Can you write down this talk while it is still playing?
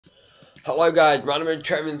Hello guys, my name is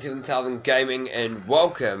Trevor 7000 Gaming and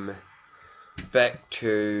welcome back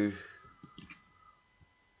to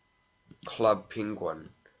Club Penguin.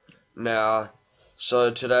 Now,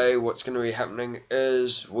 so today what's going to be happening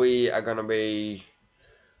is we are going to be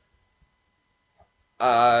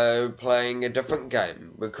playing a different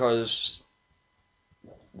game, because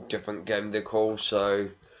different game they're called, so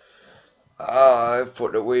I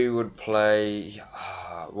thought that we would play,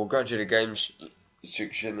 we'll go to the games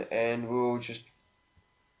section and we'll just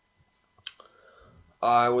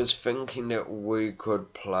I was thinking that we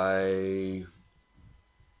could play.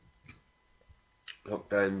 What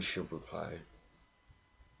games should we play?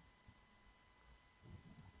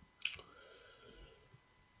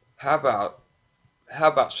 How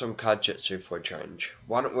about some Kajitsu for a change?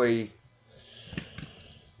 Why don't we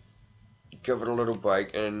give it a little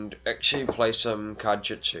break and actually play some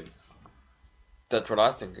Kajitsu? That's what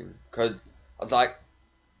I'm thinking. Cause I'd like,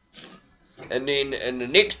 and then in the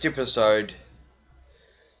next episode,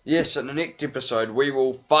 yes, in the next episode we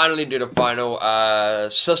will finally do the final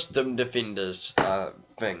System Defenders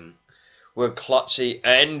thing, where Klotzy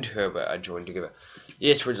and Herbert are joined together.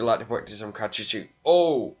 Yes, would you like to practice some Kajitsu?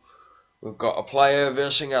 Oh, we've got a player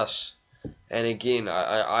versing us. And again,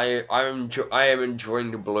 I am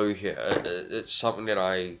enjoying the blue here. It's something that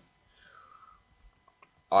I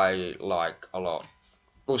like a lot.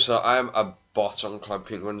 Also, I am a boss on Club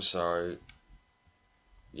Penguin, so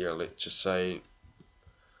yeah, let's just say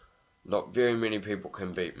not very many people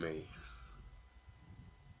can beat me.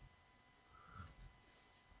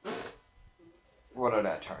 What did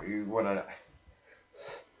I tell you? What did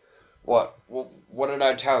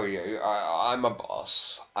I tell you? I'm a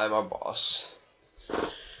boss. I'm a boss.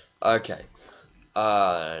 Okay.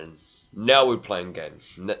 Now we're playing games.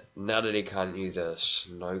 Now that he can't use a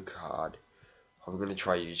snow card, I'm going to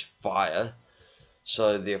try to use fire.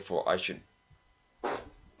 So therefore I should...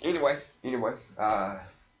 Anyway,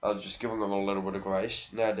 I'll just give him a little bit of grace.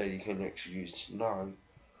 Now that he can actually use snow.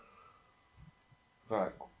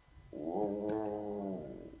 Right. Whoa.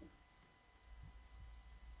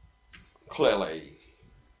 Clearly,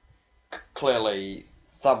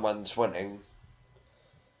 someone's winning.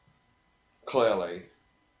 Clearly.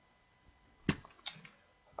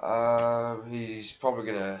 He's probably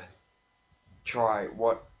gonna try.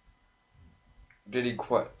 What? Did he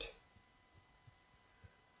quit?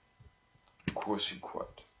 Of course he quit.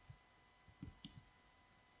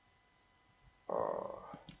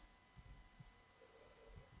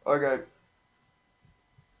 Okay.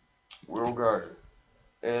 We'll go.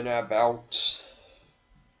 In our belts.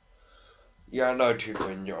 Yeah, no two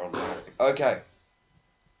friends are on that. Okay.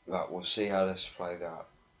 Right, we'll see how this plays out.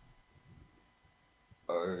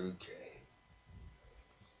 Okay.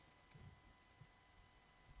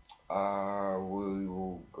 We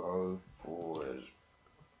will go for it.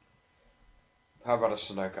 How about a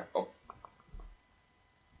Sunoco? Oh.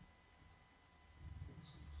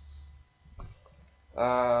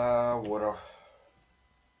 Water.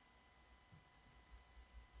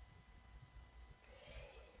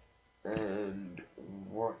 And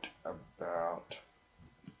what about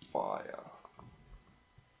fire?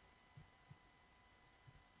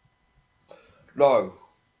 No.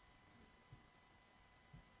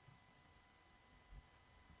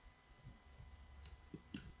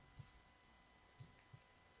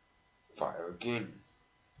 Fire again.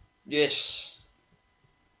 Yes.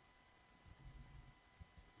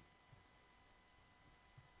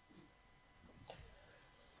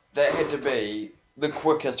 That had to be the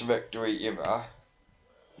quickest victory ever.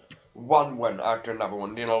 One win after another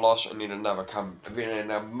one, then a loss, and then then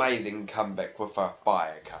an amazing comeback with a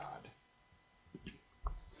fire card.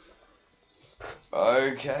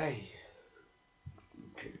 Okay.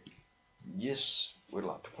 Yes, we'd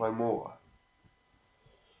like to play more.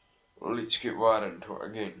 Well, let's get right into it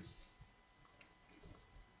again.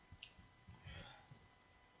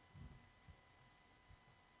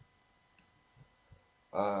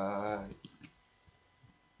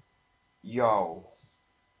 Yo.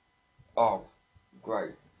 Oh,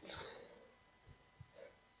 great.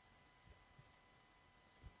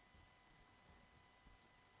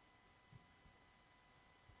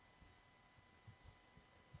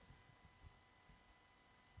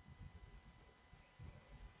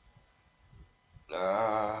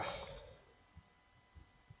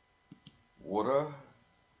 Water.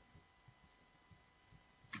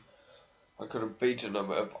 I could have beaten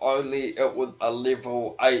him if only it was a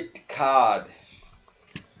level 8 card.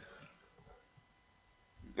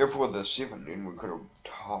 If it was a 7, then we could have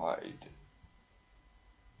tied.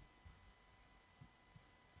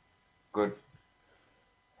 Good.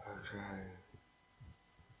 Okay.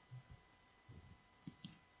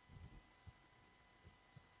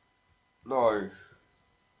 No.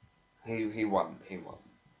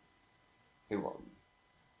 He won.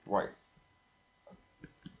 Wait.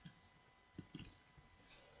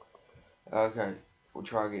 Okay. We'll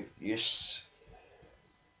try again. Yes.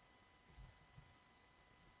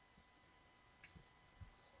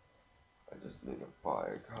 I just need to buy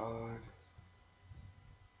a card.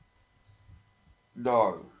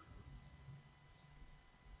 No.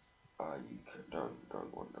 You can,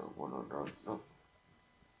 don't want, no.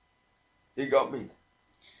 He got me.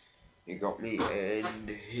 He got me and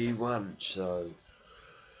he won, so.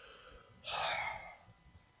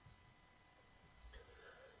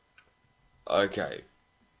 Okay.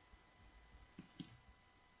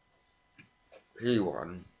 He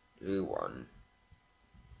won.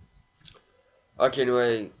 Okay,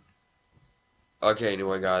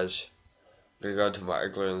 anyway, guys. I'm gonna go to my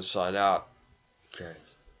igloo and sign out. Okay.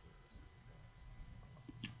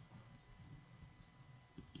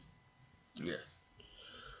 Yeah.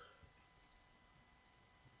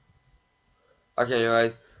 Okay,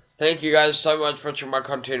 anyway. Thank you guys so much for watching my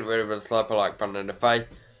content. Remember to slap a like button in the face.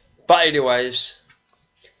 But anyways,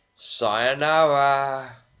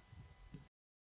 sayonara.